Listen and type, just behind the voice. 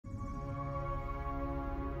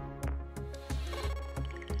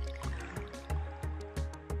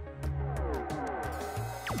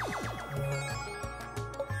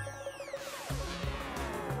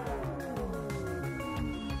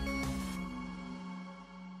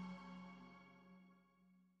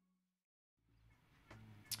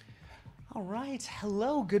All right.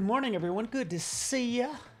 Hello. Good morning, everyone. Good to see you.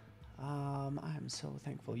 I'm so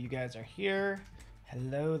thankful you guys are here.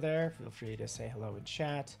 Hello there. Feel free to say hello in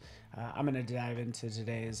chat. I'm going to dive into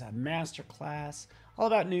today's masterclass all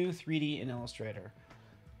about new 3D in Illustrator.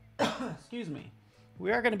 Excuse me.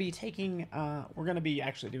 We are going to be taking, we're going to be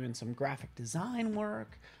actually doing some graphic design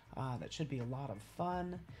work. That should be a lot of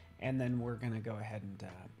fun. And then we're going to go ahead and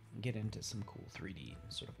get into some cool 3D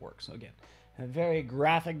sort of work. So again, very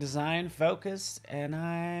graphic design focused, and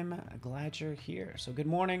I'm glad you're here. So good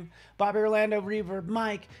morning, Bobby, Orlando, Reverb,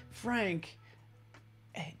 Mike, Frank,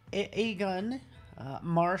 Agun,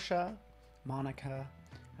 Marsha, Monica,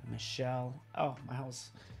 Michelle. Oh, my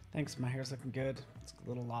hair's, thanks, my hair's looking good. It's a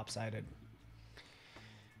little lopsided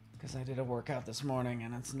because I did a workout this morning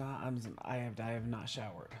and it's not, I have not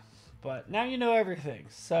showered. But now you know everything.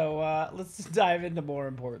 So let's dive into more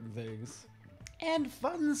important things and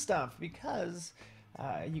fun stuff, because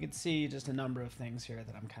you can see just a number of things here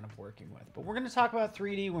that I'm kind of working with. But we're going to talk about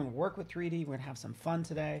 3D. We're going to work with 3D. We're going to have some fun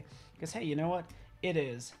today because, hey, you know what? It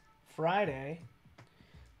is Friday,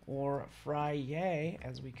 or Friday,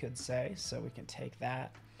 as we could say. So we can take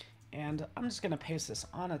that. And I'm just going to paste this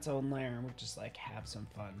on its own layer, and we'll just like have some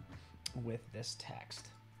fun with this text.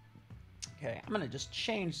 Okay, I'm going to just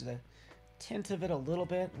change the tint of it a little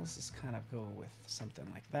bit. Let's just kind of go with something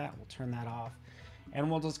like that. We'll turn that off, and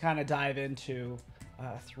we'll just kind of dive into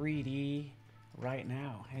 3D right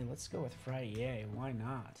now. Hey, let's go with Friday. Why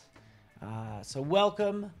not? So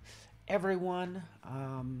welcome, everyone.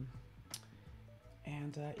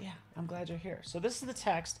 Yeah, I'm glad you're here. So this is the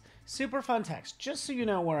text. Super fun text. Just so you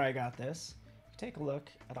know where I got this, take a look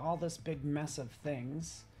at all this big mess of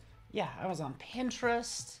things. Yeah, I was on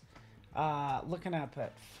Pinterest. Looking up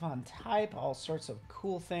at fun type, all sorts of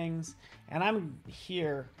cool things. And I'm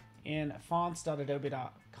here in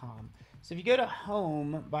fonts.adobe.com. So if you go to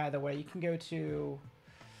home, by the way, you can go to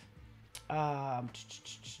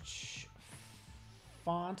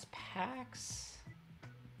font packs.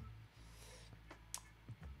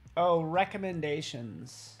 Oh,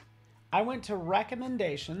 recommendations. I went to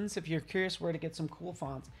recommendations if you're curious where to get some cool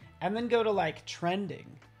fonts, and then go to like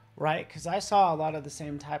trending. Right, because I saw a lot of the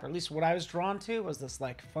same type, or at least what I was drawn to was this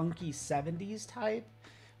like funky 70s type,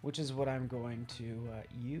 which is what I'm going to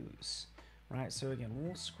use. Right, so again,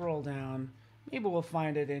 we'll scroll down. Maybe we'll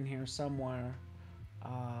find it in here somewhere.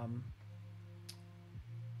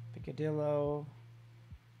 Picadillo.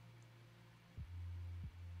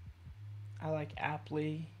 I like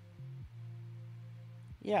Aptly.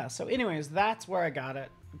 Yeah, so anyways, that's where I got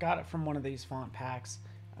it. Got it from one of these font packs.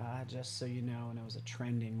 Just so you know, and it was a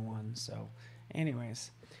trending one. So anyways,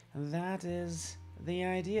 that is the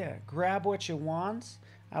idea. Grab what you want.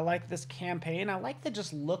 I like this campaign. I like the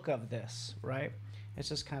just look of this, right? It's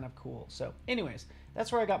just kind of cool. So anyways,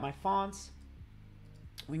 that's where I got my fonts.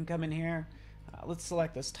 We can come in here. Let's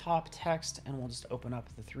select this top text, and we'll just open up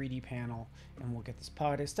the 3D panel, and we'll get this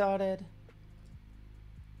party started.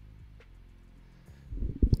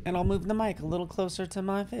 And I'll move the mic a little closer to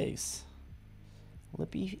my face.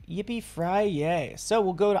 Yippee fry yay. So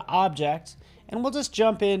we'll go to object, and we'll just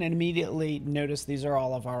jump in and immediately notice these are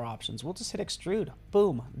all of our options. We'll just hit extrude.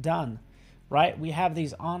 Boom, done. Right? We have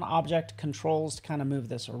these on object controls to kind of move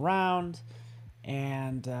this around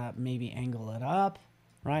and maybe angle it up,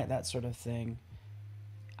 right? That sort of thing.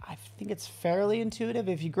 I think it's fairly intuitive.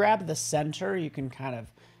 If you grab the center, you can kind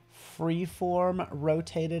of freeform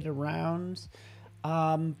rotate it around.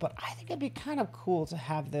 But I think it'd be kind of cool to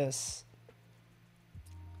have this,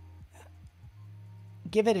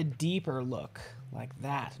 give it a deeper look like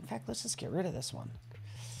that. In fact, let's just get rid of this one.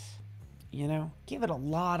 You know, give it a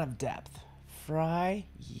lot of depth. Fry,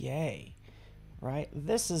 yay. Right?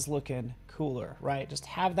 This is looking cooler, right? Just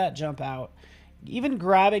have that jump out. Even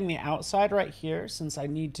grabbing the outside right here, since I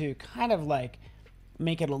need to kind of like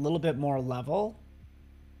make it a little bit more level,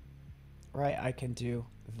 right? I can do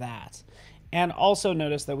that. And also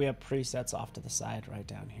notice that we have presets off to the side right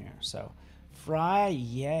down here. So fry,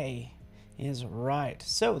 yay. Is right.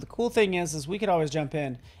 So the cool thing is we could always jump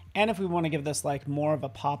in, and if we want to give this like more of a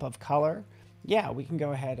pop of color, yeah, we can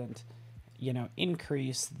go ahead and, you know,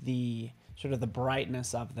 increase the sort of the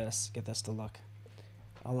brightness of this, get this to look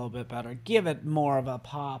a little bit better, give it more of a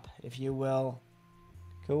pop, if you will.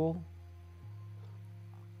 Cool.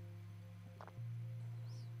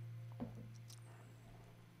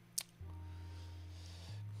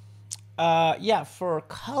 Yeah, for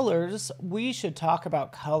colors, we should talk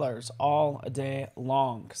about colors all day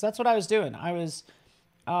long, because that's what I was doing. I was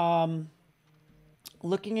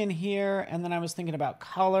looking in here, and then I was thinking about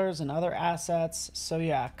colors and other assets. So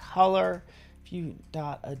yeah, color, if you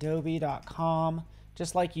 .adobe.com,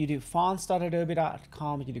 just like you do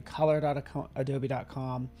fonts.adobe.com, you do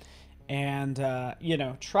color.adobe.com, and you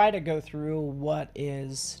know, try to go through what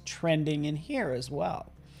is trending in here as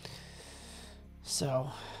well. So,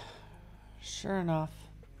 sure enough,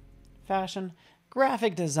 fashion,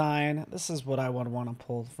 graphic design. This is what I would want to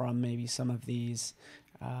pull from maybe some of these.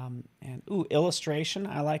 And ooh, illustration.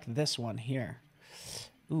 I like this one here.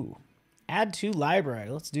 Ooh, add to library.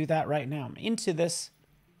 Let's do that right now. I'm into this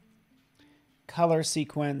color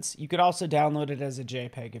sequence. You could also download it as a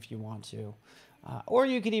JPEG if you want to. Or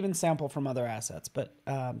you could even sample from other assets. But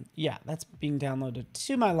yeah, that's being downloaded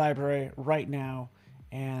to my library right now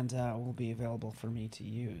and will be available for me to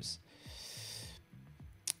use.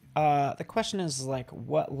 The question is like,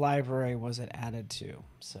 what library was it added to?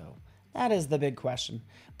 So that is the big question.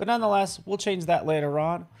 But nonetheless, we'll change that later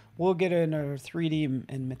on. We'll get into 3D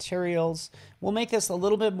and materials. We'll make this a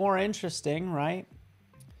little bit more interesting, right?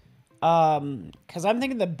 Because I'm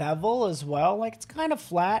thinking the bevel as well. Like, it's kind of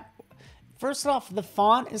flat. First off, the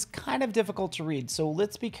font is kind of difficult to read. So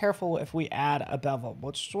let's be careful if we add a bevel.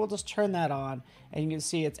 We'll just turn that on, and you can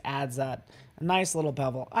see it adds that nice little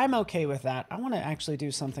bevel. I'm okay with that. I want to actually do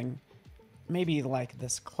something maybe like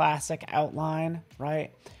this classic outline,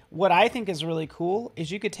 right? What I think is really cool is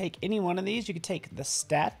you could take any one of these. You could take the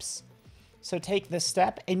steps. So take this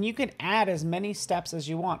step, and you can add as many steps as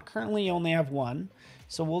you want. Currently, you only have one.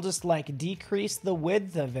 So we'll just like decrease the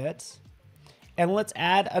width of it. And let's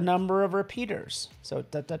add a number of repeaters. So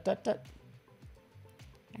Actually,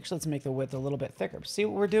 let's make the width a little bit thicker. See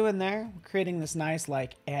what we're doing there? We're creating this nice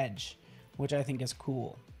like edge, which I think is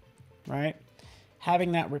cool, right?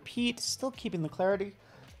 Having that repeat, still keeping the clarity.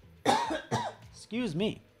 Excuse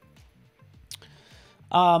me.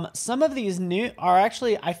 Some of these new are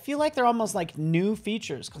actually, I feel like they're almost like new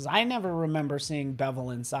features because I never remember seeing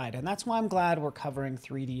bevel inside. And that's why I'm glad we're covering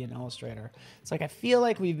 3D in Illustrator. It's like, I feel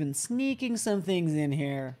like we've been sneaking some things in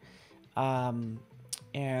here. You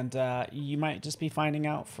might just be finding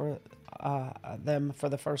out for them for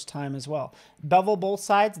the first time as well. Bevel both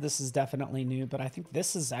sides, this is definitely new, but I think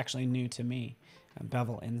this is actually new to me.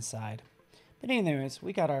 Bevel inside. But anyways,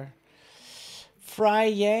 we got our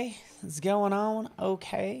Friday is going on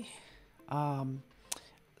okay.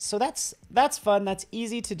 So that's fun. That's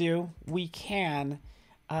easy to do. We can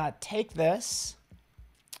take this,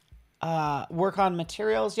 work on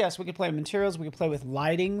materials. Yes, we could play materials. We could play with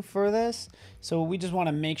lighting for this. So we just want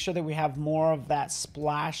to make sure that we have more of that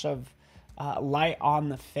splash of light on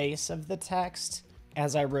the face of the text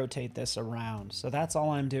as I rotate this around. So that's all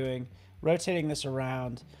I'm doing, rotating this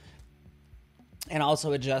around. And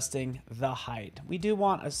also adjusting the height. We do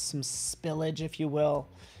want some spillage, if you will.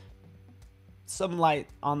 Some light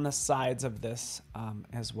on the sides of this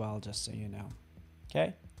as well, just so you know.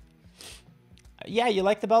 Okay? Yeah, you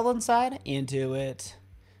like the bevel inside? Into it.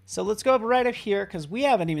 So let's go up right up here, because we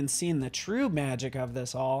haven't even seen the true magic of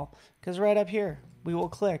this all. Because right up here, we will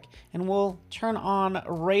click, and we'll turn on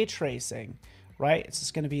ray tracing. Right? It's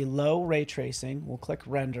just going to be low ray tracing. We'll click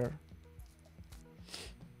render.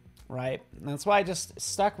 Right? And that's why I just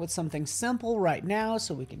stuck with something simple right now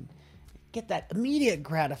so we can get that immediate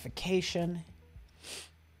gratification.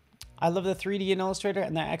 I love the 3D in Illustrator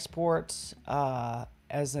and the export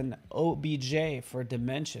as an OBJ for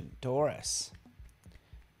dimension. Doris.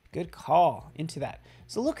 Good call into that.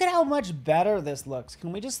 So look at how much better this looks.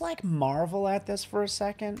 Can we just like marvel at this for a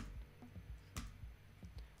second?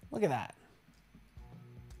 Look at that.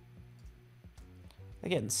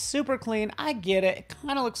 Again, super clean. I get it. It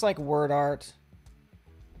kind of looks like word art.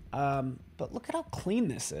 But look at how clean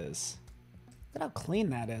this is. Look at how clean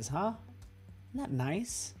that is, huh? Isn't that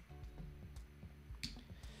nice?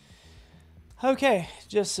 Okay,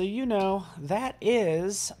 just so you know, that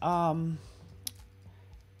is the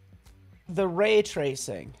ray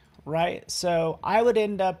tracing, right? So I would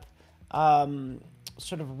end up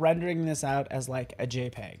sort of rendering this out as like a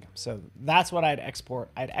JPEG. So that's what I'd export.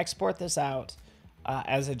 I'd export this out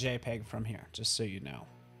as a JPEG from here, just so you know.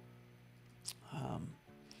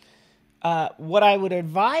 What I would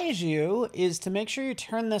advise you is to make sure you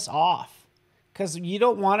turn this off, because you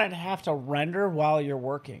don't want it to have to render while you're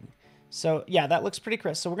working. So yeah, that looks pretty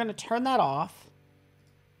crisp. So we're going to turn that off.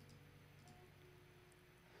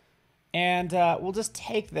 And we'll just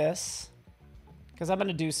take this, because I'm going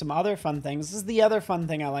to do some other fun things. This is the other fun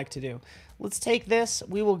thing I like to do. Let's take this.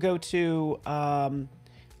 We will go to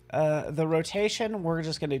the rotation. We're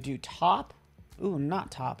just going to do top. Ooh,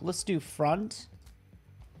 not top. Let's do front.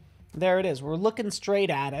 There it is. We're looking straight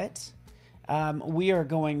at it. We are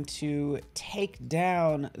going to take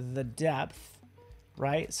down the depth,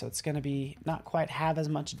 right? So it's going to be not quite have as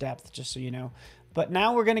much depth, just so you know. But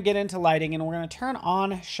now we're going to get into lighting and we're going to turn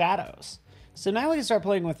on shadows. So now we can start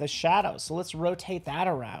playing with the shadows. So let's rotate that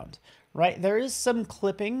around, right? There is some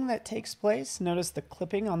clipping that takes place. Notice the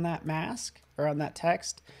clipping on that mask or on that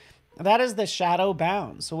text. That is the shadow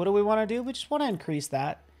bound. So what do we want to do? We just want to increase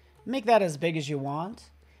that. Make that as big as you want.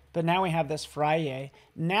 But now we have this Frye.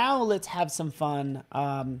 Now let's have some fun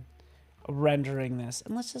rendering this.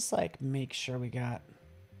 And let's just like make sure we got,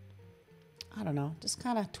 I don't know, just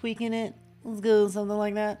kind of tweaking it. Let's go something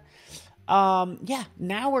like that. Yeah,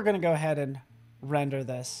 now we're going to go ahead and render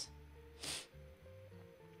this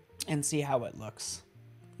and see how it looks.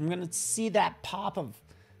 I'm going to see that pop of,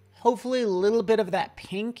 hopefully a little bit of that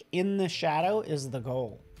pink in the shadow is the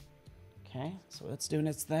goal. Okay, so it's doing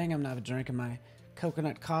its thing. I'm not drinking my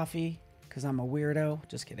coconut coffee because I'm a weirdo.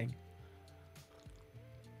 Just kidding.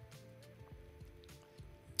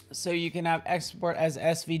 So you can have export as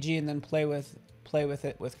SVG and then play with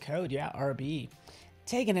it with code. Yeah, RB.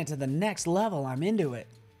 Taking it to the next level. I'm into it.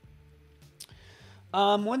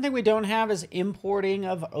 One thing we don't have is importing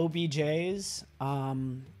of OBJs.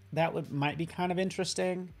 That might be kind of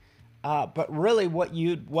interesting. But really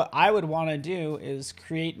what I would want to do is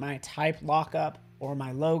create my type lockup or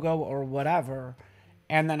my logo or whatever,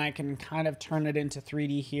 and then I can kind of turn it into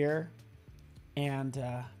 3D here and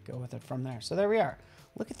go with it from there. So there we are.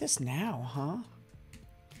 Look at this now, huh?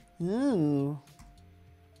 Ooh.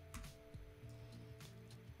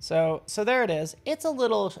 So there it is. It's a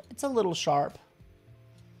little sharp.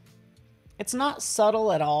 It's not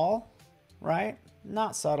subtle at all, right?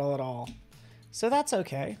 Not subtle at all. So that's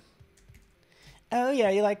okay. Oh yeah,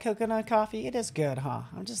 you like coconut coffee? It is good, huh?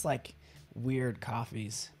 I'm just like weird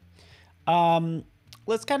coffees.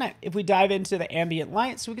 Let's kind of, if we dive into the ambient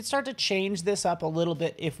light, so we can start to change this up a little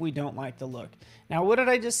bit if we don't like the look. Now, what did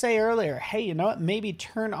I just say earlier? Hey, you know what? Maybe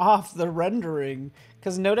turn off the rendering,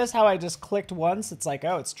 because notice how I just clicked once. It's like,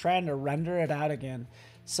 oh, it's trying to render it out again.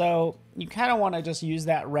 So you kind of want to just use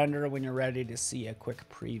that render when you're ready to see a quick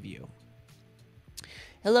preview.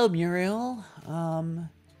 Hello, Muriel.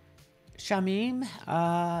 Shamim,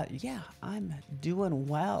 yeah, I'm doing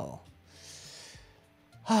well.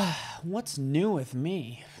 What's new with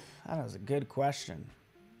me? That was a good question.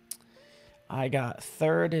 I got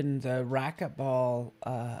third in the racquetball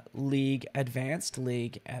league, advanced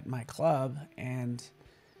league at my club, and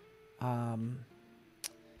then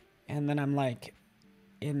I'm like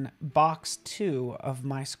in box 2 of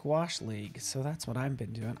my squash league. So that's what I've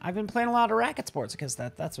been doing. I've been playing a lot of racket sports because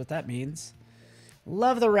that's what that means.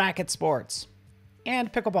 Love the racket sports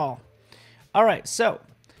and pickleball. All right, so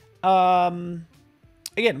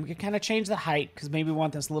again, we could kind of change the height because maybe we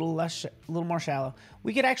want this a little more shallow.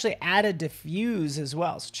 We could actually add a diffuse as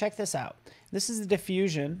well. So check this out. This is the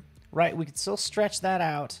diffusion, right? We could still stretch that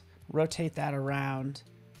out, rotate that around,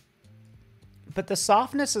 but the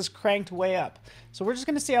softness is cranked way up. So we're just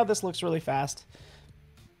going to see how this looks really fast.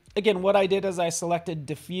 Again, what I did is I selected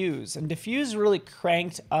diffuse, and diffuse really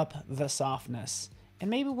cranked up the softness. And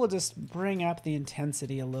maybe we'll just bring up the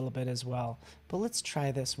intensity a little bit as well. But let's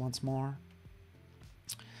try this once more.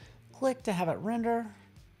 Click to have it render.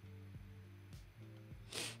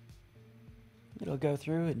 It'll go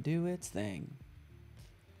through and do its thing.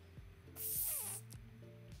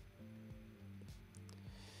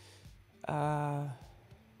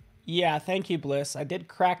 Yeah, thank you, Bliss. I did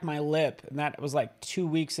crack my lip, and that was like 2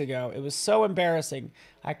 weeks ago. It was so embarrassing.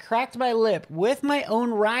 I cracked my lip with my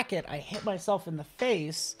own racket. I hit myself in the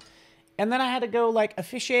face, and then I had to go like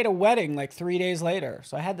officiate a wedding like 3 days later.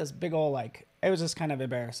 So I had this big old like, it was just kind of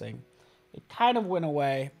embarrassing. It kind of went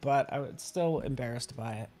away, but I was still embarrassed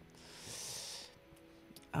by it.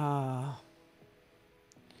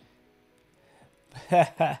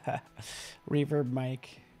 Reverb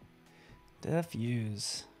mic.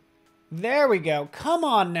 Diffuse. There we go. Come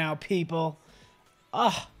on now, people.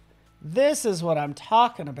 This is what I'm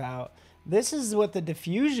talking about. This is what the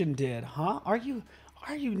diffusion did, huh? Are you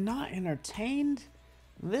not entertained?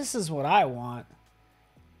 This is what I want.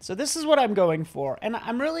 So this is what I'm going for. And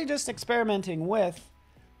I'm really just experimenting with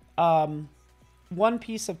one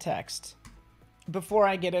piece of text before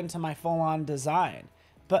I get into my full-on design.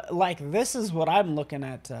 But like, this is what I'm looking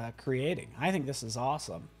at creating. I think this is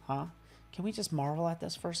awesome, huh? Can we just marvel at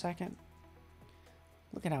this for a second?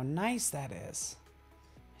 Look at how nice that is.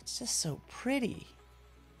 It's just so pretty.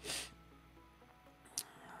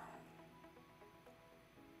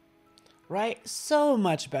 Right? So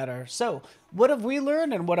much better. So what have we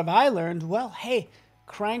learned and what have I learned? Well, hey,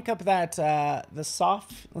 crank up that, the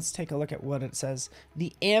soft, let's take a look at what it says.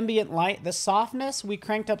 The ambient light, the softness, we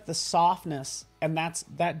cranked up the softness, and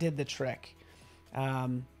that did the trick.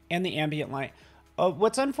 And the ambient light.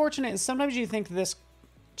 What's unfortunate is sometimes you think this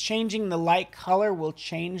changing the light color will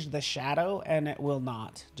change the shadow, and it will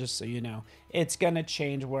not, just so you know. It's going to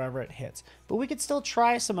change wherever it hits. But we could still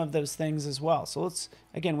try some of those things as well. So let's,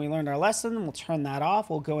 again, we learned our lesson. We'll turn that off.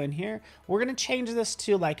 We'll go in here. We're going to change this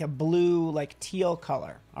to like a blue, like teal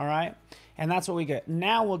color, all right? And that's what we get.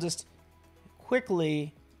 Now we'll just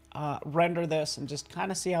quickly render this and just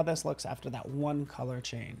kind of see how this looks after that one color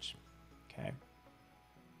change, okay?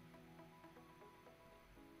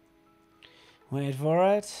 Wait for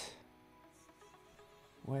it.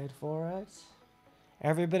 Wait for it.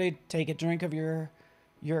 Everybody take a drink of your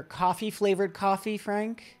coffee, flavored coffee,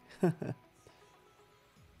 Frank.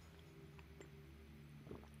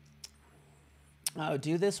 Oh,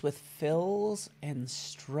 do this with fills and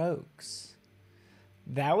strokes.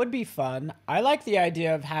 That would be fun. I like the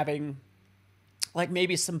idea of having like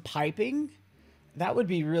maybe some piping. That would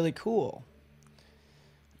be really cool.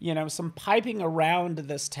 You know, some piping around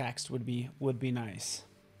this text would be nice.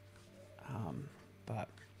 But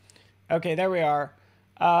okay, there we are.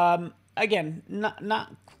 Again,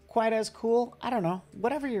 not quite as cool. I don't know.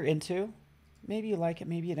 Whatever you're into. Maybe you like it,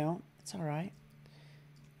 maybe you don't. It's all right.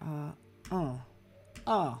 There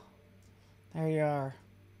you are.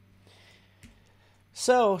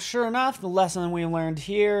 So, sure enough, the lesson we learned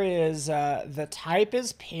here is the type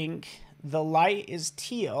is pink, the light is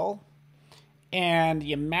teal, and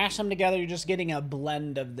you mash them together, you're just getting a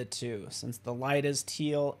blend of the two. Since the light is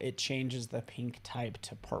teal, it changes the pink type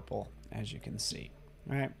to purple, as you can see.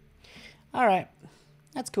 All right,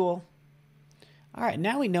 that's cool. All right,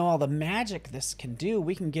 now we know all the magic this can do.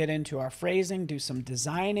 We can get into our phrasing, do some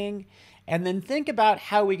designing, and then think about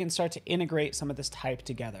how we can start to integrate some of this type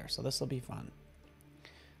together. So this will be fun.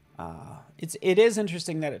 It is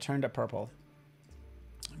interesting that it turned to purple.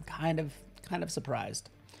 I'm kind of surprised.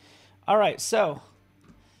 All right, so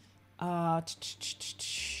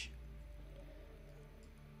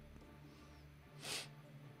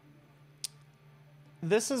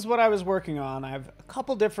this is what I was working on. I have a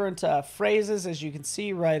couple different phrases, as you can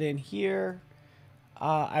see right in here.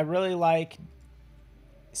 I really like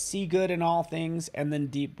see good in all things, and then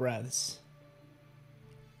deep breaths.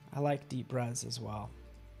 I like deep breaths as well.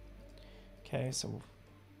 Okay, so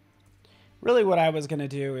really what I was going to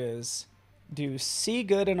do is do see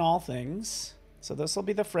good in all things. So this will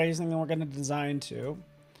be the phrasing that we're going to design to.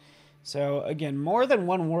 So again, more than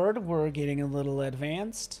one word, we're getting a little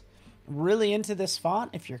advanced. Really into this font.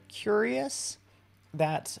 If you're curious,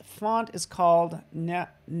 that font is called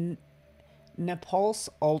Nepulse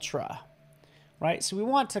Ultra, right? So we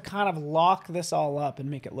want to kind of lock this all up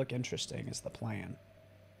and make it look interesting is the plan.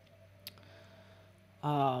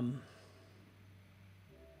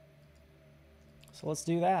 So let's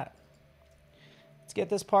do that. Let's get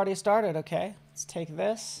this party started, okay? Let's take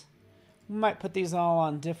this. We might put these all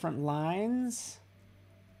on different lines.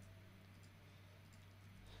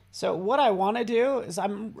 So what I want to do is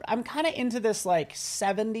I'm kind of into this like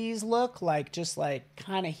 70s look, like just like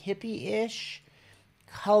kind of hippie-ish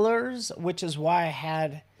colors, which is why I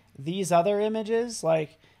had these other images.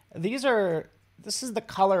 Like this is the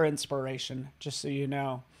color inspiration, just so you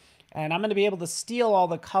know. And I'm going to be able to steal all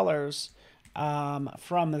the colors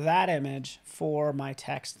from that image for my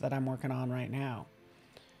text that I'm working on right now.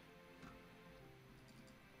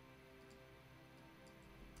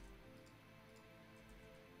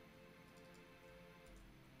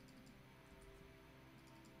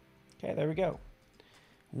 Okay, there we go.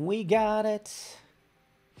 We got it.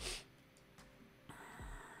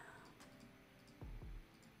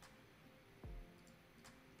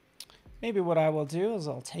 Maybe what I will do is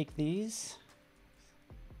I'll take these.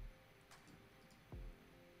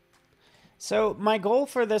 So my goal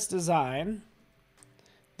for this design,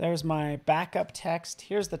 there's my backup text.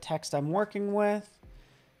 Here's the text I'm working with.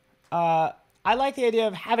 I like the idea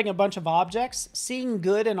of having a bunch of objects, seeing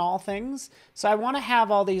good in all things. So I want to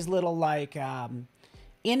have all these little like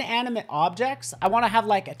inanimate objects. I want to have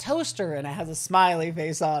like a toaster and it has a smiley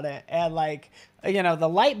face on it, and like, you know, the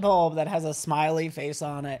light bulb that has a smiley face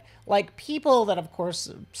on it, like people that of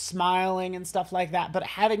course smiling and stuff like that, but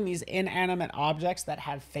having these inanimate objects that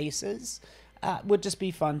have faces would just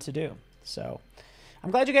be fun to do. So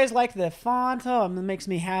I'm glad you guys like the font. Oh, it makes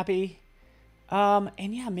me happy.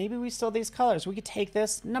 And yeah, maybe we still these colors. We could take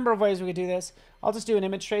this, number of ways we could do this. I'll just do an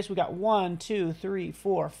image trace. We got 1, 2, 3,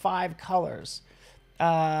 4, 5 colors.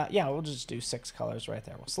 Yeah, we'll just do 6 colors right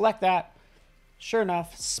there. We'll select that. Sure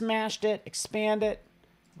enough, smashed it, expand it.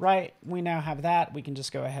 Right, we now have that. We can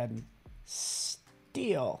just go ahead and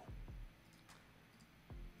steal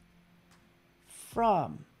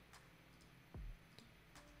from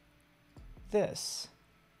this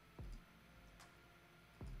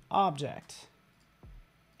object.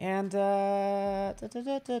 And I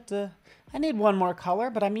need one more color,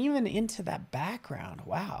 but I'm even into that background.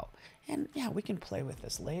 Wow. And yeah, we can play with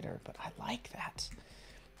this later, but I like that.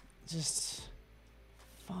 Just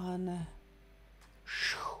fun.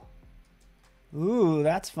 Ooh,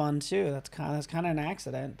 that's fun too. That's kind of an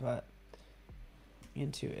accident, but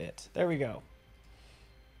into it. There we go.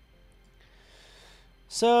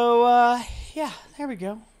 So yeah, there we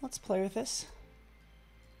go. Let's play with this.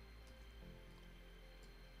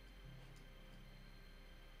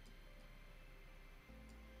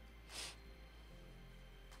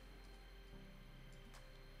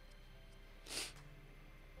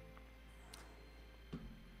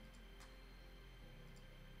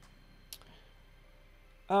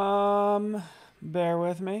 Bear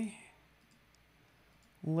with me.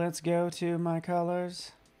 Let's go to my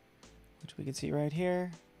colors, which we can see right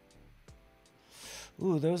here.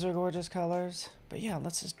 Ooh, those are gorgeous colors. But yeah,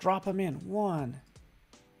 let's just drop them in. 1,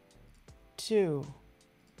 2,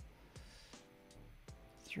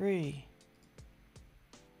 3.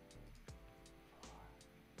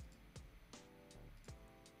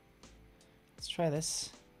 Let's try this.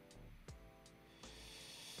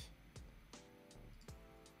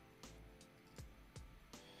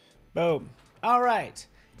 Boom. All right.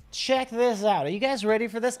 Check this out. Are you guys ready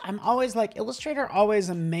for this? I'm always like, Illustrator always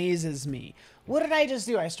amazes me. What did I just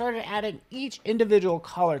do? I started adding each individual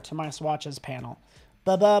color to my swatches panel.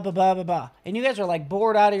 Ba-ba-ba-ba-ba-ba. And you guys are like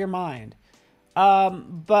bored out of your mind.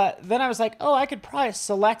 But then I was like, oh, I could probably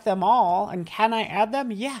select them all. And can I add them?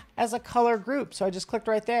 Yeah, as a color group. So I just clicked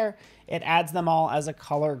right there. It adds them all as a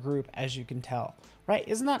color group, as you can tell. Right?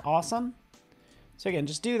 Isn't that awesome? So again,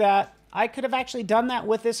 just do that. I could have actually done that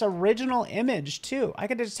with this original image too. I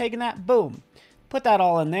could have just taken that, boom, put that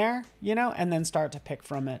all in there, you know, and then start to pick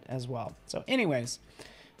from it as well. So anyways,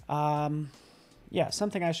 yeah,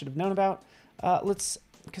 something I should have known about. Because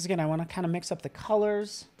again, I want to kind of mix up the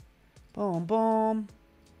colors. Boom, boom.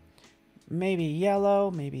 Maybe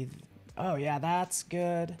yellow, maybe, oh yeah, that's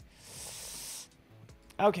good.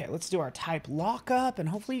 Okay, let's do our type lockup, and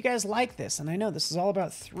hopefully you guys like this. And I know this is all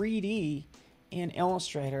about 3D in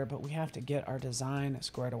Illustrator, but we have to get our design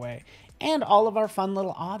squared away and all of our fun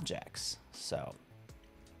little objects. So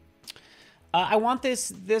I want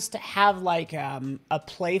this to have like a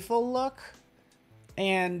playful look.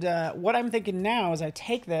 And what I'm thinking now is I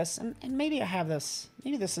take this and maybe I have this,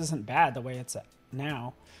 maybe this isn't bad the way it's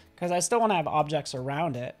now, because I still want to have objects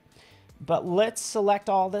around it. But let's select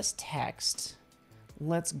all this text.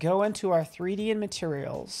 Let's go into our 3D and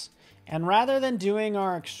materials. And rather than doing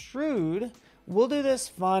our extrude, we'll do this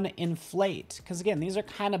fun inflate, because again, these are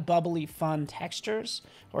kind of bubbly, fun textures,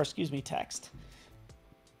 or excuse me, text.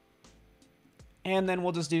 And then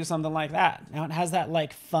we'll just do something like that. Now it has that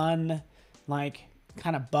like fun, like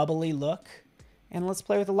kind of bubbly look. And let's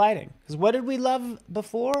play with the lighting, because what did we love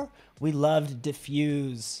before? We loved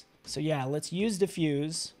diffuse. So yeah, let's use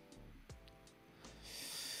diffuse.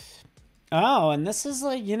 Oh, and this is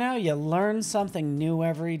like, you know, you learn something new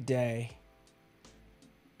every day.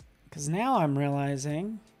 Because now I'm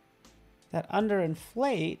realizing that under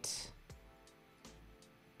inflate,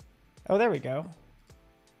 oh, there we go.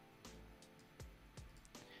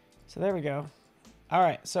 So there we go. All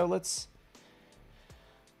right, so let's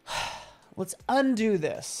undo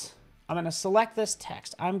this. I'm going to select this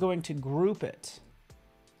text. I'm going to group it.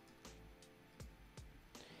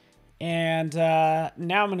 And now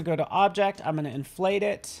I'm going to go to object. I'm going to inflate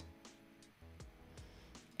it.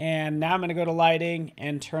 And now I'm going to go to lighting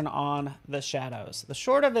and turn on the shadows. The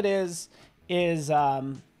short of it is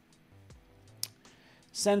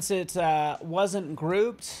since it wasn't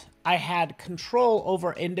grouped, I had control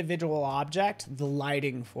over individual object, the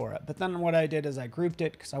lighting for it. But then what I did is I grouped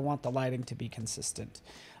it because I want the lighting to be consistent.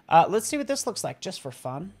 Let's see what this looks like just for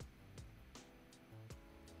fun.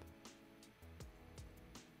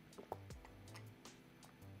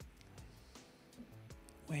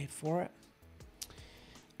 Wait for it.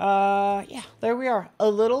 Yeah, there we are. A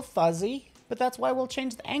little fuzzy, but that's why we'll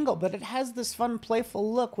change the angle. But it has this fun,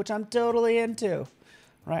 playful look, which I'm totally into.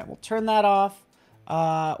 Right, we'll turn that off.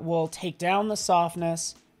 We'll take down the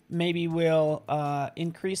softness. Maybe we'll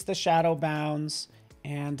increase the shadow bounds.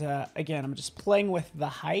 And again, I'm just playing with the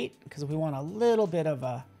height because we want a little bit of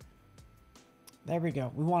a... There we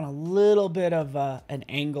go. We want a little bit of an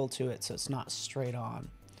angle to it so it's not straight on.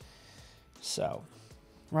 So,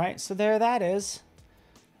 right, so there that is.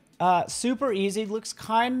 Super easy. Looks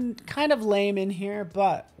kind of lame in here,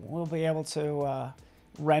 but we'll be able to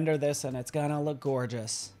render this and it's gonna look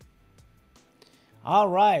gorgeous. All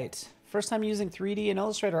right, first time using 3D in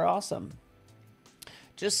Illustrator, awesome.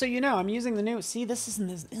 Just so you know, I'm using the new, see, isn't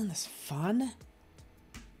this fun?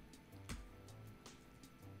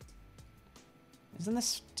 Isn't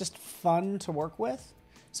this just fun to work with?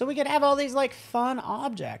 So we could have all these like fun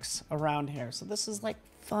objects around here. So this is like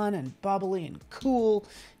fun and bubbly and cool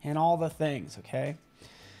and all the things, okay?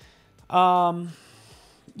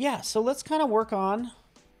 Yeah, so let's kind of work on,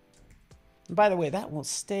 and by the way, that will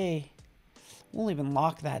stay, we'll even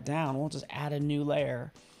lock that down. We'll just add a new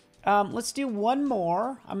layer. Let's do one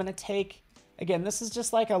more. I'm gonna take, again, this is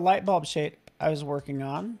just like a light bulb shape I was working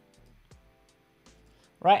on.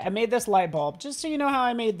 Right, I made this light bulb, just so you know how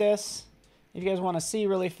I made this. If you guys want to see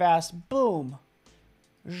really fast, boom,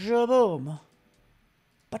 jaboom,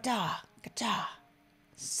 bada, gata,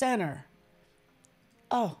 center.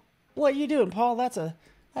 Oh, what are you doing, Paul? That's a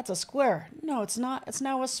square. No, it's not. It's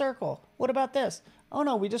now a circle. What about this? Oh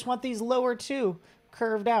no, we just want these lower two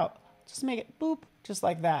curved out. Just make it boop, just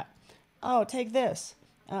like that. Oh, take this.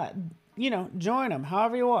 You know, join them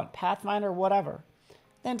however you want, Pathfinder, whatever.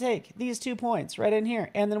 Then take these 2 points right in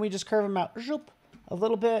here, and then we just curve them out zoop, a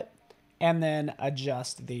little bit, and then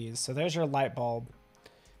adjust these. So there's your light bulb.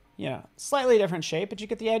 You know, slightly different shape, but you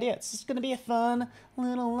get the idea. It's just going to be a fun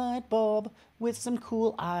little light bulb with some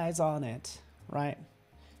cool eyes on it, right?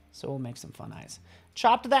 So we'll make some fun eyes.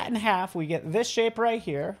 Chopped that in half. We get this shape right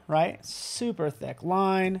here, right? Super thick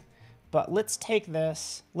line. But let's take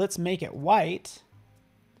this. Let's make it white.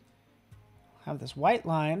 Have this white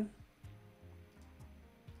line.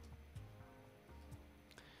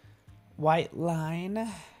 White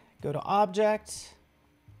line. Go to Object.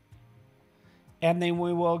 And then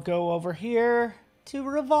we will go over here to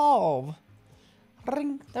Revolve.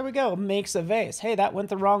 Ring. There we go. Makes a vase. Hey, that went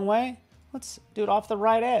the wrong way. Let's do it off the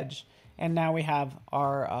right edge. And now we have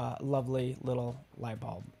our lovely little light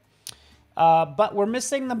bulb. But we're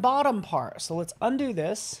missing the bottom part. So let's undo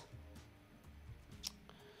this.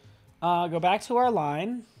 Go back to our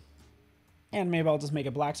line. And maybe I'll just make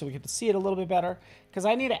it black so we get to see it a little bit better. Because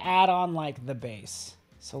I need to add on like the base.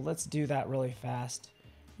 So let's do that really fast.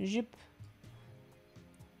 Zip.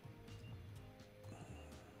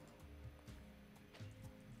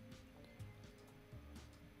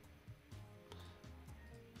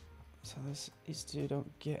 So these two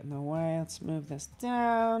don't get in the way. Let's move this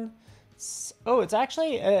down. Oh, it's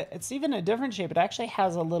actually, it's even a different shape. It actually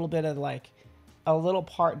has a little bit of like, a little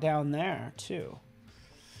part down there too.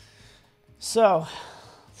 So,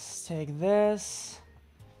 let's take this.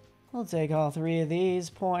 We'll take all 3 of these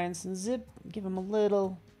points and zip, give them a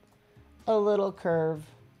little curve.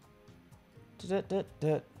 You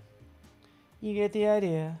get the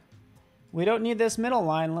idea. We don't need this middle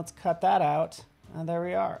line. Let's cut that out. And there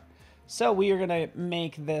we are. So we are going to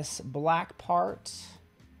make this black part.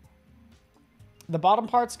 The bottom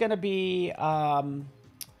part's going to be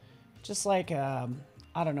just like, I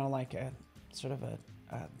don't know, like a sort of a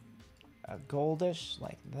goldish,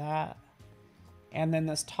 like that. And then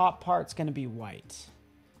this top part's going to be white.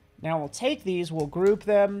 Now we'll take these, we'll group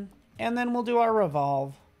them, and then we'll do our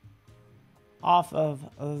revolve off of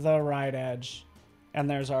the right edge. And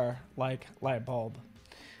there's our, like, light bulb.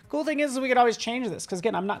 Cool thing is we could always change this, because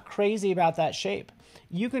again, I'm not crazy about that shape.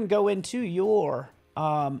 You can go into your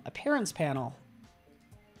appearance panel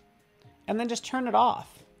and then just turn it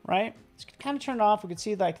off, right? So you can kind of turn it off. We could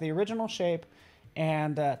see like the original shape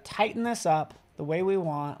and tighten this up the way we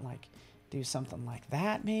want, like do something like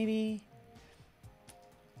that maybe.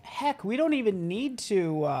 Heck, we don't even need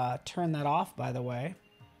to turn that off, by the way.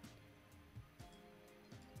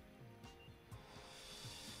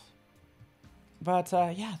 But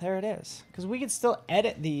yeah, there it is. Because we could still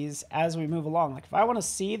edit these as we move along. Like if I want to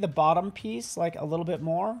see the bottom piece like a little bit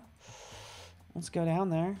more, let's go down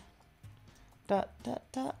there. Dot, dot,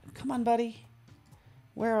 dot. Come on, buddy.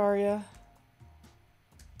 Where are you?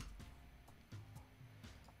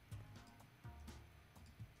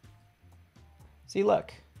 See,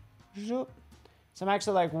 look. So I'm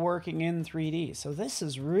actually like working in 3D. So this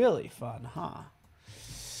is really fun, huh?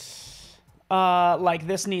 Like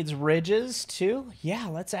this needs ridges too. Yeah,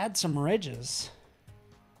 let's add some ridges.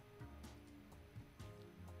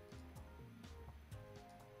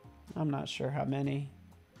 I'm not sure how many.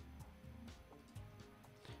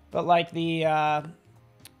 But like the,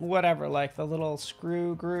 whatever, like the little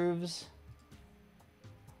screw grooves.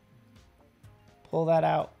 Pull that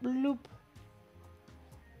out. Bloop.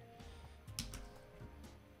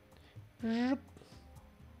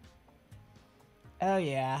 Oh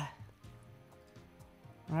yeah.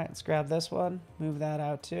 All right, let's grab this one, move that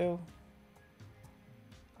out too.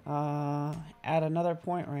 Add another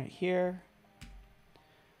point right here.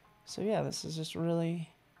 So yeah, this is just really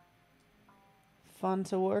fun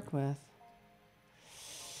to work with.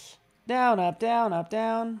 down, up, down, up,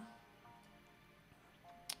 down.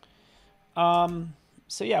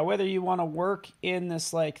 So yeah, whether you want to work in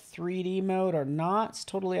this like 3D mode or not, it's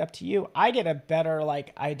totally up to you. I get a better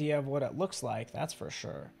like idea of what it looks like, that's for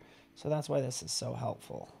sure. So that's why this is so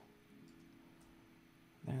helpful.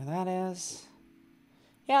 There that is.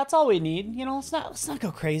 Yeah, that's all we need. You know, let's not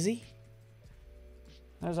go crazy.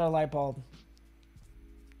 There's our light bulb.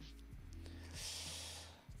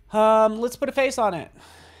 Let's put a face on it,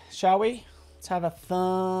 shall we? Let's have a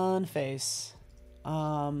fun face.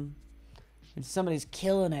 And somebody's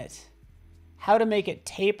killing it. How to make it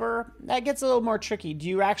taper? That gets a little more tricky. Do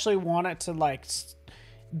you actually want it to like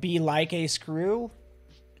be like a screw?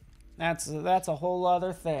 That's a whole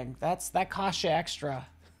other thing. That costs you extra.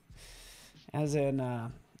 As in,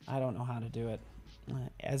 I don't know how to do it.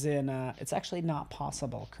 As in, it's actually not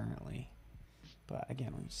possible currently. But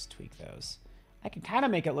again, we just tweak those. I can kind of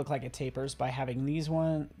make it look like it tapers by having this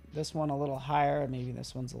one a little higher, and maybe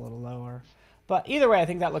this one's a little lower. But either way, I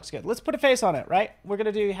think that looks good. Let's put a face on it, right? We're going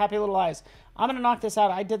to do happy little eyes. I'm going to knock this out.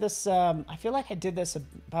 I did this, I feel like I did this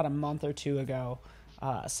about a month or two ago,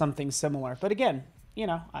 something similar. But again, you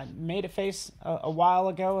know, I made a face a while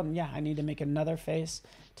ago, and yeah, I need to make another face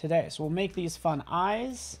today. So we'll make these fun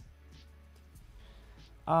eyes.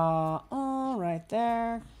 Oh, right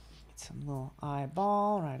there. Get some little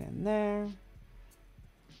eyeball right in there.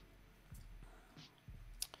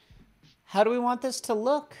 How do we want this to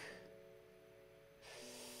look?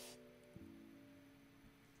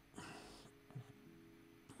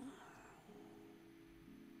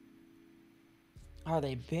 Are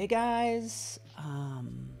they big eyes?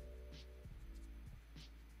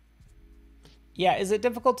 Yeah, is it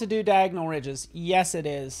difficult to do diagonal ridges? Yes, it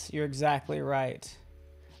is. You're exactly right.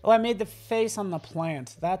 Oh, I made the face on the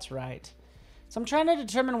plant. That's right. So I'm trying to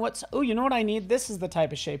determine what's... Oh, you know what I need? This is the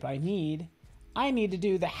type of shape I need. I need to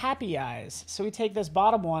do the happy eyes. So we take this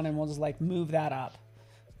bottom one and we'll just like move that up.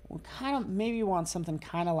 We'll kind of maybe want something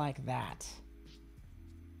kind of like that.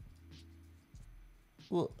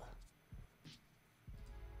 Ugh.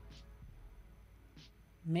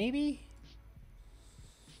 Maybe?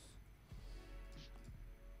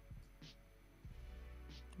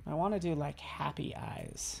 I want to do like happy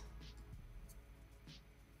eyes.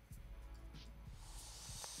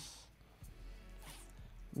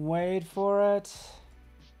 Wait for it.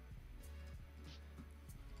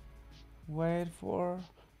 Wait for.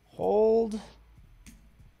 Hold.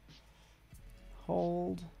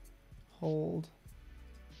 Hold. Hold.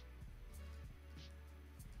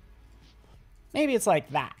 Maybe it's like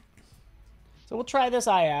that. So we'll try this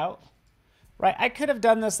eye out. Right, I could have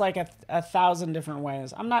done this like a 1,000 different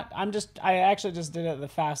ways. I actually just did it the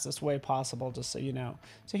fastest way possible, just so you know.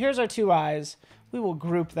 So here's our two eyes. We will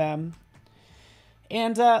group them.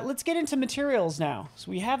 And let's get into materials now.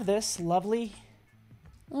 So we have this lovely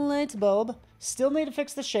light bulb. Still need to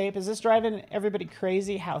fix the shape. Is this driving everybody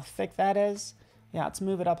crazy how thick that is? Yeah, let's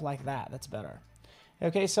move it up like that. That's better.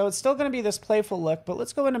 Okay, so it's still going to be this playful look, but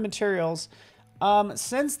let's go into materials.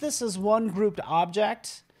 Since this is one grouped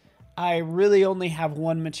object, I really only have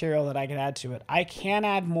one material that I can add to it. I can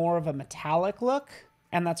add more of a metallic look,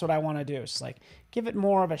 and that's what I want to do. It's like give it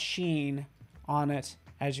more of a sheen on it,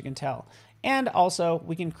 as you can tell. And also,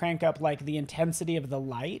 we can crank up like the intensity of the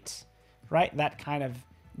light, right? That kind of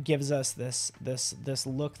gives us this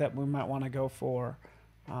look that we might want to go for,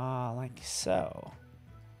 like so.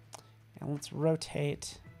 And let's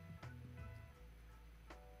rotate.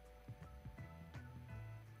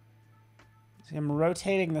 See, I'm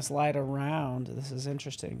rotating this light around. This is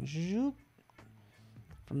interesting. Zoop.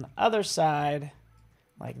 From the other side,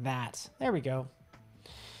 like that. There we go.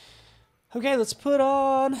 Okay, let's put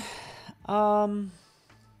on the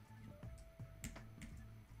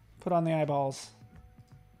eyeballs.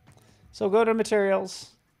 So go to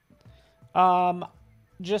materials.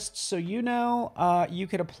 Just so you know, you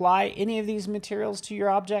could apply any of these materials to your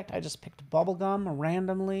object. I just picked bubblegum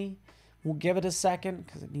randomly. We'll give it a second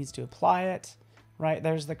because it needs to apply it. Right,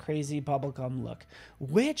 there's the crazy bubblegum look,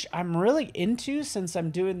 which I'm really into since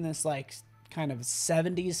I'm doing this like kind of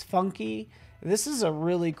 70s funky. This is a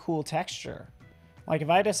really cool texture. Like if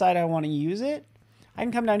I decide I want to use it, I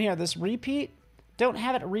can come down here. This repeat, don't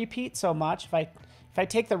have it repeat so much. If I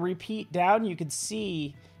take the repeat down, you could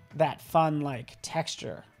see that fun like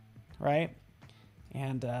texture, right?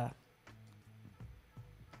 And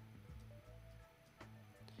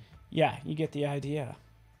yeah, you get the idea.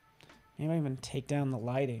 Maybe even take down the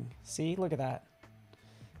lighting. See, look at that.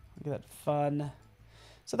 Look at that fun.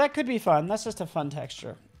 So that could be fun. That's just a fun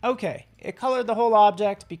texture. Okay, it colored the whole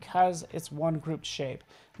object because it's one grouped shape.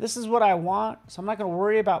 This is what I want, so I'm not going to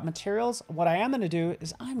worry about materials. What I am going to do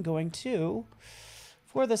is I'm going to,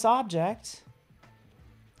 for this object,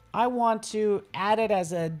 I want to add it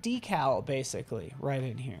as a decal, basically, right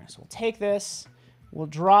in here. So we'll take this, we'll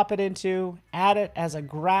drop it into, add it as a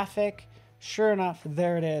graphic. Sure enough,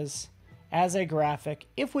 there it is, as a graphic.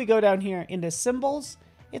 If we go down here into symbols,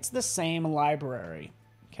 it's the same library.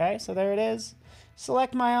 Okay, so there it is.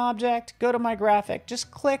 Select my object, go to my graphic,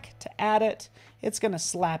 just click to add it. It's going to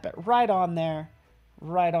slap it right on there,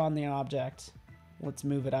 right on the object. Let's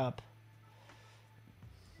move it up.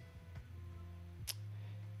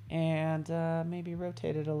 And maybe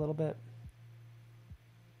rotate it a little bit.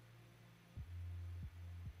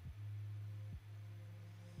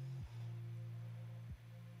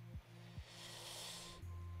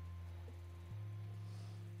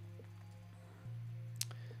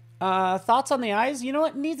 Thoughts on the eyes? You know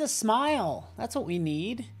what? It needs a smile. That's what we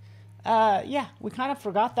need. Yeah, we kind of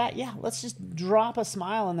forgot that. Yeah, let's just drop a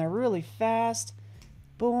smile in there really fast.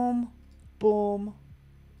 Boom, boom,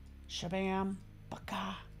 shabam,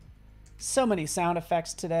 baka. So many sound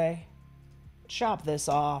effects today. Chop this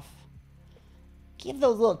off. Give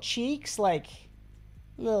those little cheeks like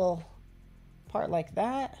little part like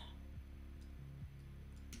that.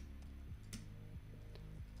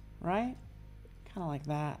 Right? Kind of like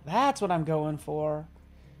that. That's what I'm going for.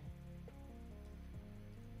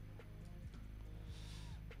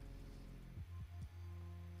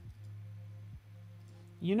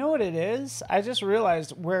 You know what it is? I just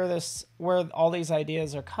realized where all these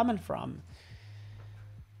ideas are coming from.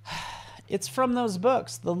 It's from those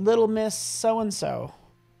books, The Little Miss So-and-so.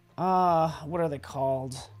 What are they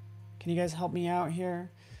called? Can you guys help me out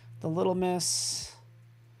here? The Little Miss...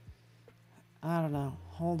 I don't know.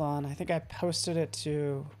 Hold on. I think I posted it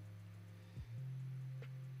to...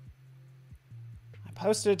 I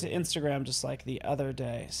posted it to Instagram just like the other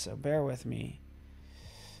day, so bear with me.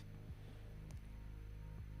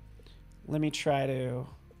 Let me try to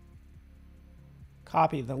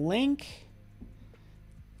copy the link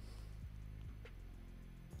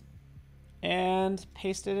and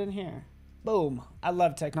paste it in here. Boom. I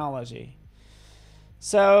love technology.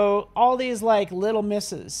 So all these like little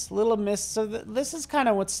misses. So this is kind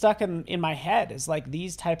of what's stuck in my head is like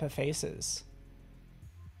these type of faces.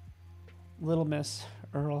 Little Miss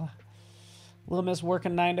Earl. Little Miss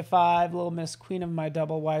working 9 to 5. Little Miss queen of my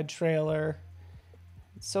double wide trailer.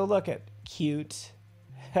 So look at cute.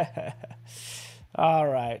 All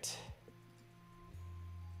right.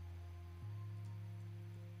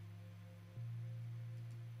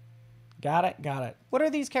 Got it, got it. What are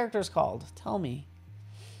these characters called? Tell me.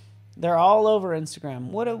 They're all over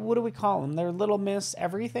Instagram. What do we call them? They're Little Miss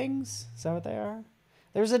Everythings? Is that what they are?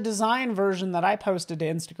 There's a design version that I posted to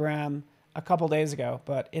Instagram a couple days ago,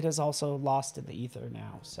 but it is also lost in the ether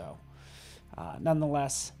now. So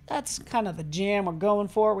nonetheless, that's kind of the jam we're going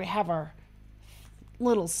for. We have our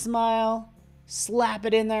little smile. Slap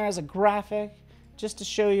it in there as a graphic just to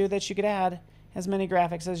show you that you could add as many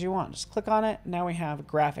graphics as you want. Just click on it. Now we have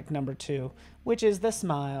graphic number 2, which is the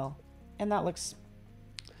smile. And that looks...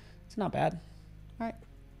 It's not bad. All right.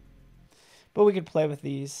 But we could play with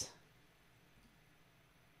these.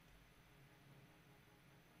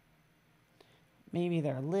 Maybe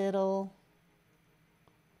they're little.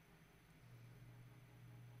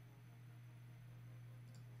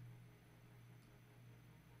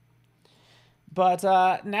 But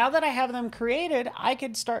now that I have them created, I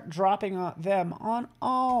could start dropping them on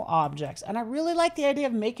all objects. And I really like the idea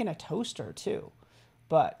of making a toaster too.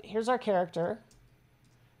 But here's our character.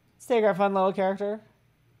 Let's take our fun little character.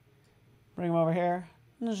 Bring him over here.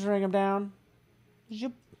 And just bring him down.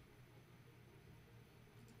 Zoop.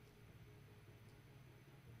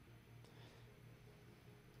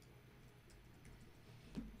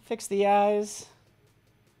 Fix the eyes.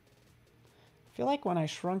 I feel like when I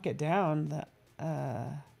shrunk it down,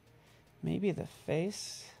 maybe the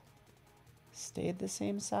face stayed the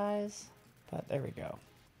same size. But there we go.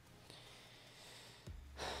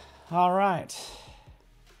 All right.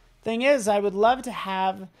 Thing is, I would love to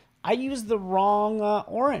have... I used the wrong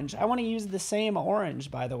orange. I want to use the same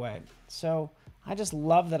orange, by the way. So I just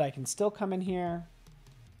love that I can still come in here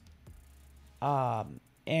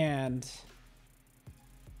and,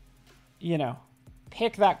 you know,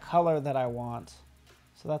 pick that color that I want.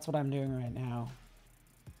 So that's what I'm doing right now.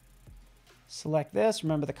 Select this.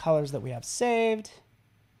 Remember the colors that we have saved.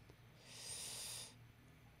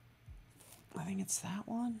 I think it's that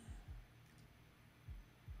one.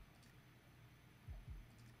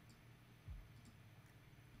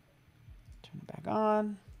 Turn it back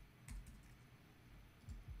on.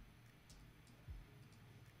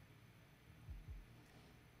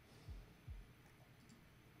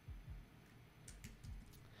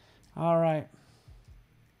 All right.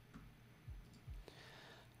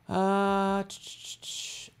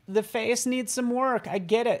 The face needs some work. I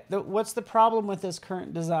get it. What's the problem with this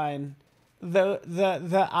current design?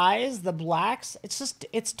 The eyes, the blacks,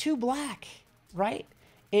 it's too black, right?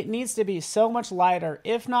 It needs to be so much lighter,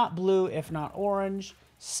 if not blue, if not orange,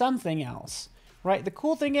 something else, right? The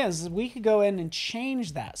cool thing is we could go in and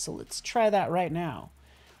change that. So let's try that right now.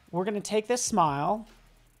 We're going to take this smile,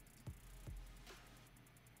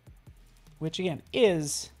 which again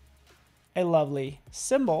is a lovely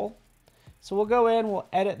symbol. So we'll go in, we'll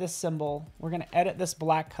edit this symbol. We're going to edit this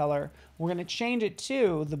black color. We're going to change it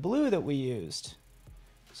to the blue that we used.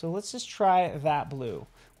 So let's just try that blue.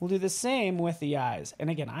 We'll do the same with the eyes. And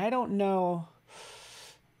again, I don't know.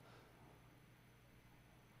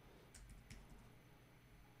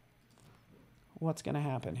 What's going to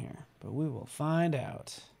happen here, but we will find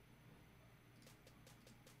out.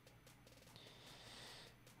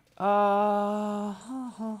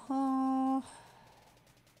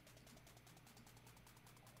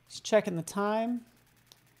 Just checking the time.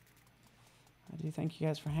 I do thank you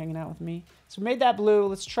guys for hanging out with me. So we made that blue.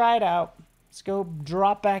 Let's try it out. Let's go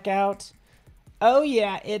drop back out. Oh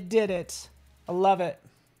yeah, it did it. I love it.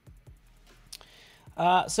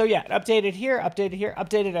 So yeah, updated here,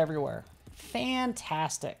 updated everywhere.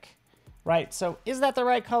 Fantastic. Right, so is that the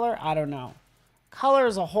right color? I don't know. Color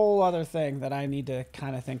is a whole other thing that I need to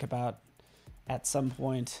kind of think about at some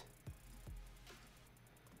point.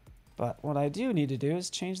 But what I do need to do is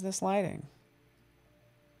change this lighting.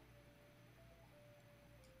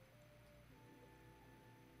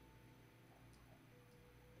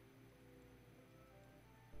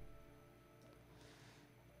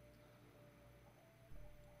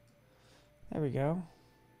 There we go.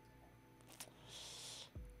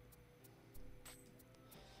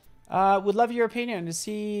 Would love your opinion to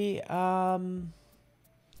see,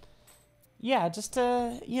 yeah, just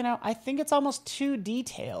to, you know, I think it's almost too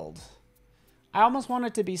detailed. I almost want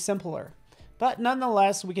it to be simpler. But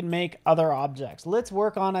nonetheless, we can make other objects. Let's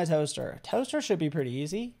work on a toaster. Toaster should be pretty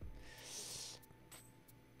easy.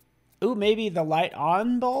 Ooh, maybe the light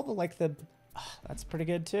on bulb, like the, oh, that's pretty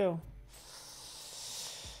good too.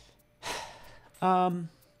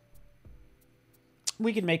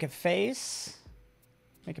 We can make a face,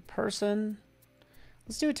 make a person.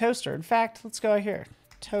 Let's do a toaster. In fact, let's go here.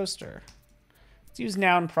 Toaster. Let's use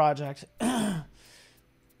noun project. I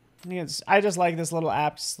just like this little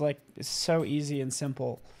app. It's so easy and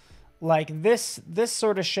simple. Like this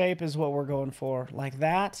sort of shape is what we're going for. Like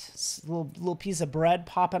that, little piece of bread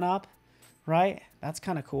popping up, right? That's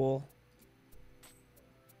kind of cool.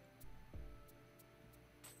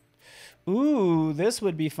 Ooh, this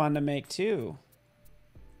would be fun to make too.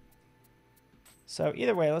 So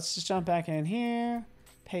either way, let's just jump back in here,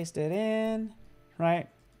 paste it in, right?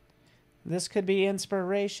 This could be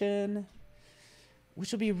inspiration,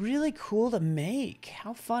 which will be really cool to make.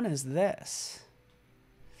 How fun is this?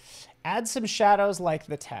 Add some shadows like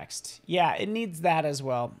the text. Yeah, it needs that as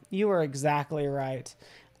well. You are exactly right.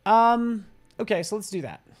 Okay, so let's do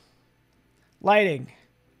that. Lighting,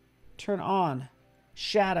 turn on,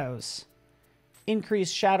 shadows.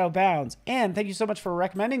 Increase shadow bounds. And thank you so much for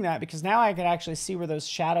recommending that, because now I can actually see where those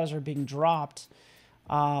shadows are being dropped,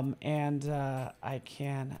 and I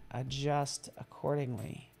can adjust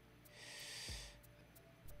accordingly.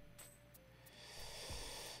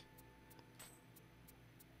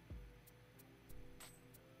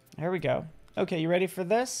 There we go. Okay, you ready for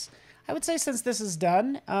this? I would say since this is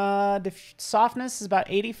done, the softness is about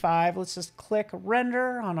 85. Let's just click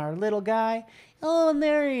render on our little guy. Oh, and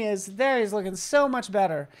there he is. There he's looking so much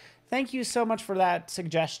better. Thank you so much for that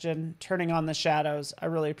suggestion, turning on the shadows. I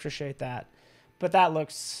really appreciate that. But that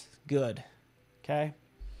looks good, okay?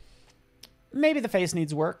 Maybe the face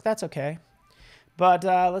needs work. That's okay. But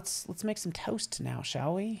let's make some toast now,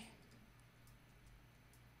 shall we?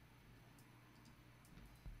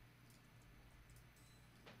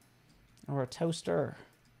 Or a toaster.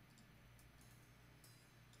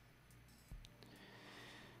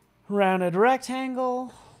 Rounded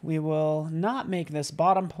rectangle. We will not make this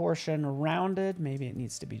bottom portion rounded. Maybe it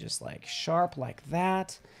needs to be just like sharp like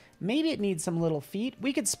that. Maybe it needs some little feet.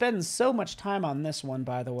 We could spend so much time on this one,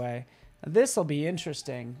 by the way. This will be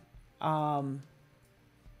interesting. I'm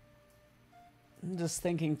just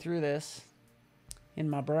thinking through this in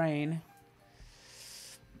my brain.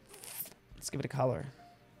 Let's give it a color.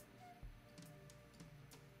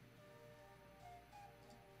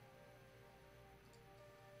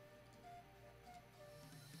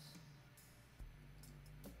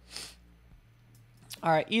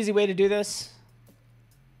 All right, easy way to do this.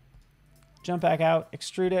 Jump back out,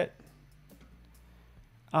 extrude it.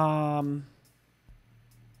 And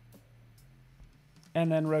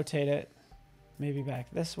then rotate it maybe back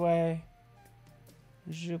this way.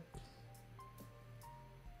 Zoop.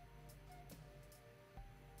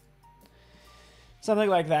 Something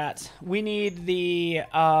like that. We need the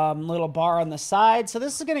little bar on the side. So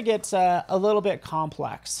this is going to get a little bit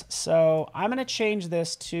complex. So I'm going to change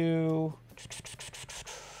this to...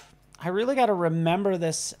 I really got to remember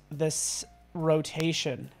this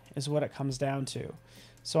rotation is what it comes down to.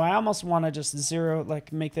 So I almost want to just zero,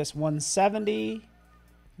 like make this 170,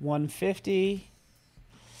 150,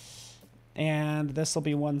 and this will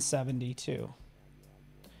be 172.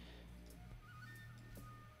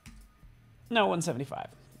 No, 175.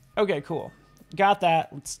 Okay, cool. Got that.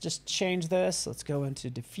 Let's just change this. Let's go into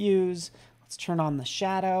diffuse. Let's turn on the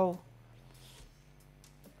shadow.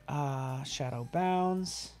 Shadow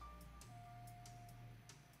bounds.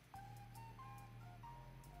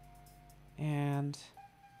 And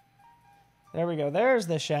there we go. There's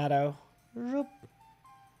the shadow. Zoop.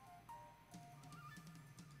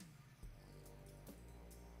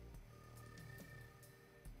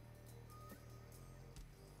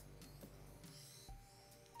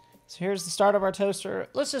 So here's the start of our toaster.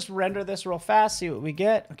 Let's just render this real fast, see what we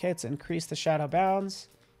get. Okay, let's increase the shadow bounds.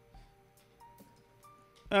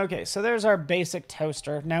 Okay, so there's our basic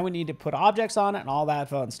toaster. Now we need to put objects on it and all that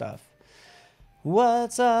fun stuff.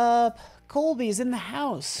 What's up? Colby's in the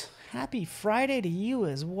house. Happy Friday to you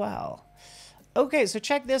as well. Okay, so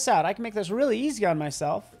check this out. I can make this really easy on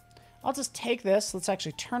myself. I'll just take this. Let's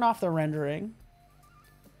actually turn off the rendering.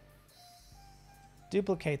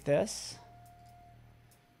 Duplicate this.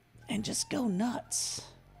 And just go nuts.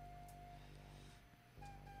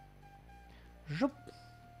 Zoop.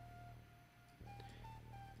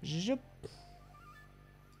 Zoop.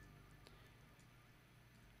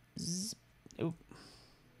 Zzz. Oop.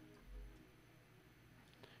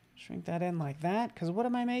 Shrink that in like that, because what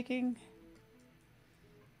am I making?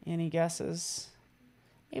 Any guesses?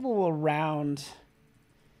 Maybe we'll round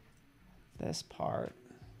this part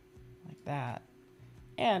like that.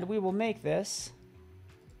 And we will make this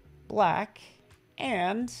black,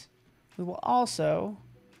 and we will also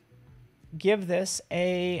give this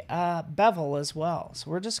a bevel as well. So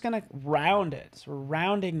we're just going to round it. So we're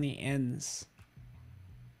rounding the ends.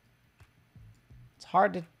 It's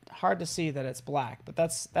hard to see that it's black, but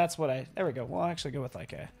that's what there we go. We'll actually go with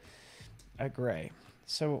like a gray.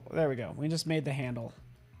 So there we go. We just made the handle.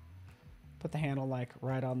 Put the handle like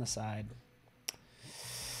right on the side.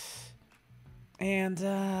 And 30.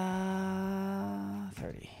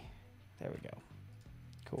 There we go.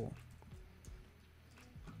 Cool.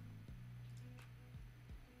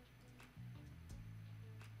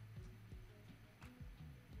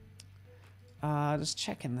 Just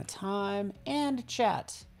checking the time and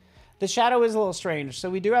chat. The shadow is a little strange, so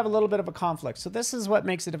we do have a little bit of a conflict. So this is what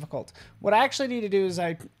makes it difficult. What I actually need to do is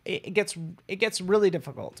it gets really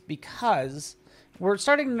difficult because we're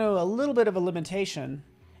starting to know a little bit of a limitation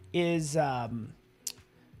is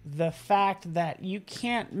the fact that you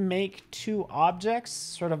can't make two objects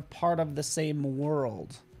sort of part of the same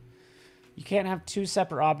world. You can't have two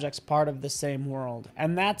separate objects part of the same world,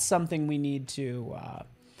 and that's something we need to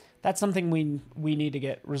we need to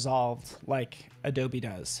get resolved, like Adobe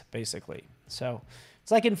does, basically. So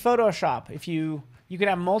it's like in Photoshop, if you can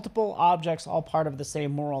have multiple objects all part of the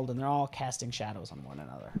same world, and they're all casting shadows on one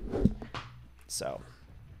another. So,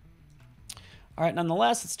 all right,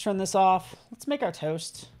 nonetheless, let's turn this off. Let's make our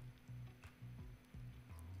toast.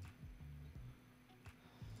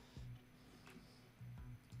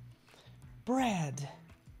 Bread.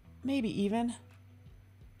 Maybe even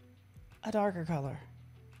a darker color.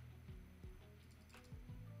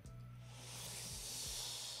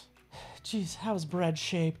 Jeez, how is bread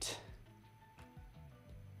shaped?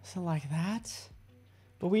 So like that?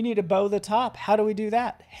 But we need to bow the top. How do we do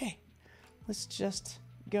that? Hey, let's just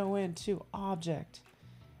go into object.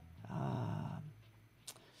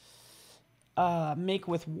 Make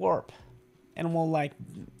with warp. And we'll like,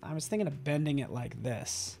 I was thinking of bending it like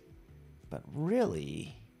this. But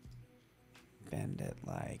really, bend it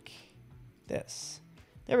like this.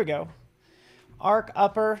 There we go. Arc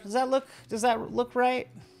upper. Does that look right?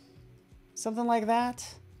 Something like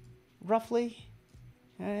that, roughly.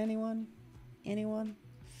 Anyone? Anyone?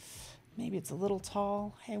 Maybe it's a little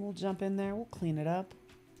tall. Hey, we'll jump in there. We'll clean it up.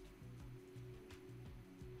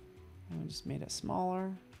 And we just made it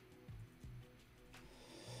smaller.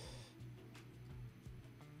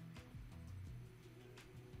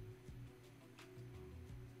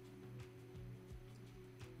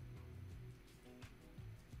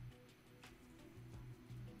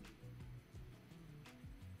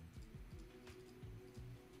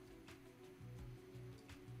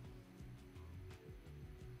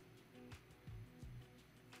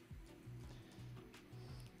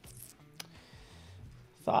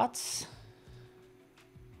 Thoughts?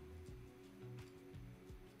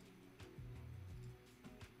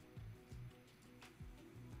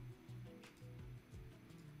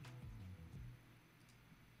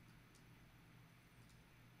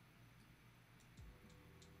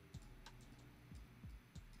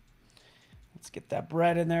 Let's get that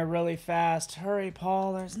bread in there really fast. Hurry,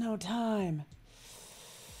 Paul, there's no time.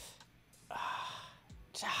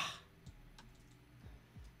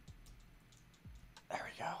 There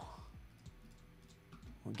we go.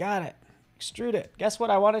 We got it. Extrude it. Guess what?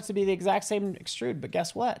 I want it to be the exact same extrude, but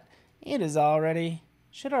guess what? It is already,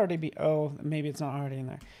 should already be, oh, maybe it's not already in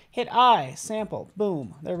there. Hit I, sample,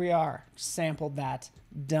 boom, there we are. Sampled that,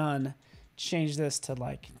 done. Change this to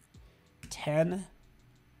like 10.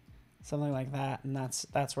 Something like that, and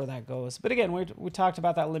that's where that goes. But again, we talked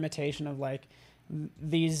about that limitation of like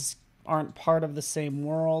these aren't part of the same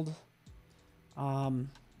world, and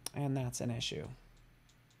that's an issue.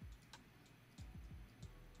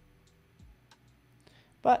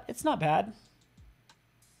 But it's not bad.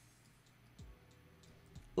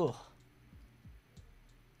 Ugh.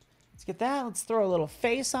 Let's get that. Let's throw a little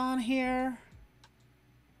face on here.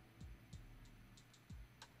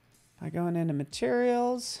 By going into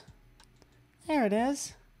materials. There it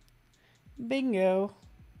is. Bingo.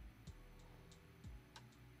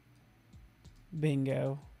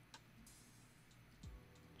 Bingo.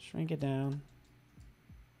 Shrink it down.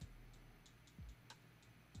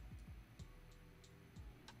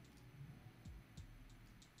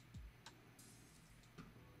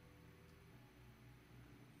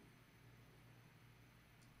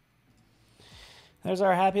 There's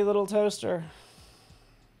our happy little toaster.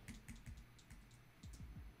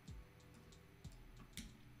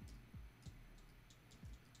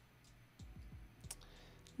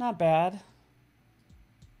 Not bad.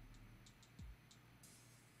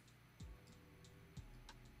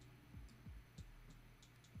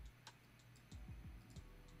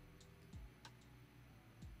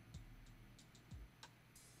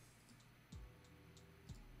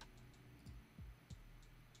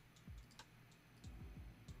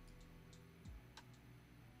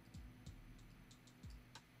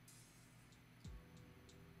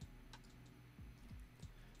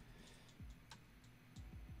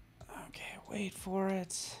 Okay, wait for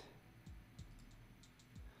it.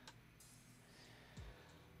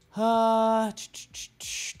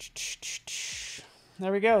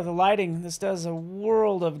 There we go. The lighting. This does a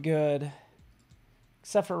world of good.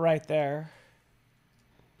 Except for right there.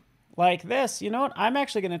 Like this. You know what? I'm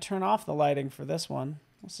actually going to turn off the lighting for this one.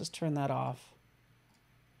 Let's just turn that off.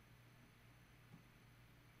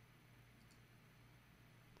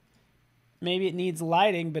 Maybe it needs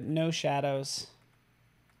lighting, but no shadows.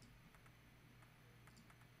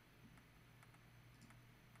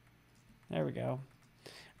 There we go.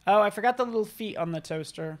 Oh, I forgot the little feet on the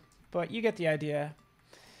toaster, but you get the idea.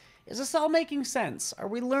 Is this all making sense? Are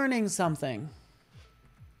we learning something?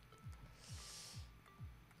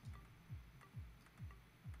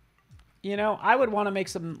 You know, I would want to make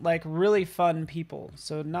some like really fun people.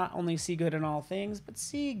 So not only see good in all things, but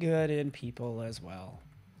see good in people as well.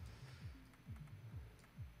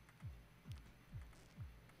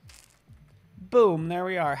 Boom, there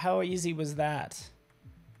we are. How easy was that?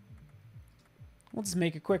 Let's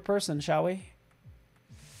make a quick person, shall we?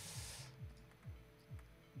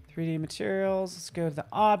 3D materials. Let's go to the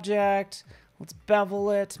object. Let's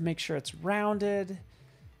bevel it. Make sure it's rounded.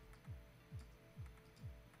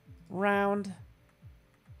 Round.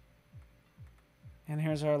 And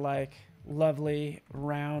here's our like lovely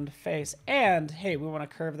round face. And hey, we want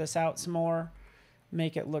to curve this out some more.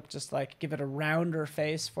 Make it look just like, give it a rounder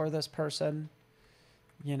face for this person.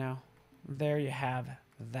 You know, there you have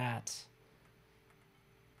that.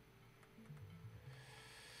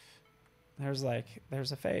 There's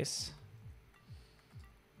a face.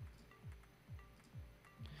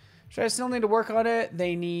 Should I still need to work on it?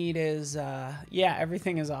 They need is, yeah,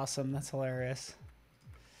 everything is awesome. That's hilarious.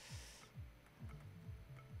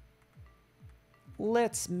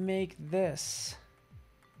 Let's make this.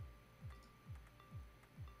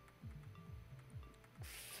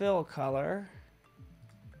 Fill color.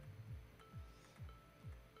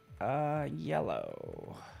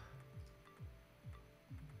 Yellow.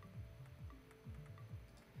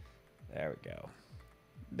 There we go.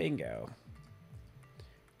 Bingo.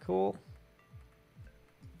 Cool.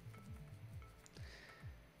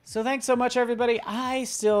 So thanks so much, everybody. I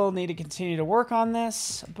still need to continue to work on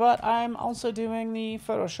this, but I'm also doing the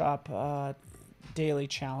Photoshop daily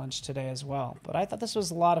challenge today as well. But I thought this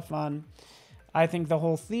was a lot of fun. I think the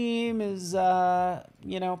whole theme is,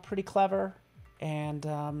 you know, pretty clever. And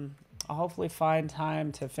I'll hopefully find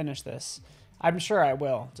time to finish this. I'm sure I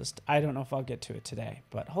will. Just, I don't know if I'll get to it today.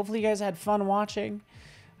 But hopefully you guys had fun watching.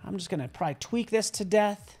 I'm just going to probably tweak this to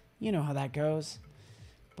death. You know how that goes.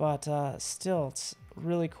 But still, it's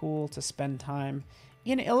really cool to spend time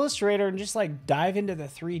in Illustrator and just like dive into the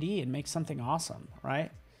 3D and make something awesome,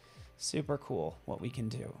 right? Super cool what we can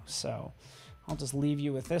do. So I'll just leave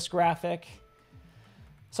you with this graphic.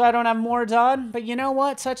 So I don't have more done, but you know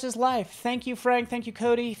what? Such is life. Thank you, Frank. Thank you,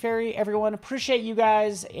 Cody, Ferry, everyone. Appreciate you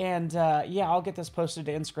guys. And yeah, I'll get this posted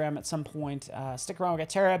to Instagram at some point. Stick around. We got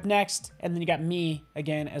Tara up next. And then you got me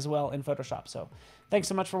again as well in Photoshop. So thanks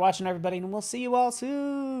so much for watching, everybody. And we'll see you all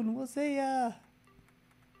soon. We'll see ya.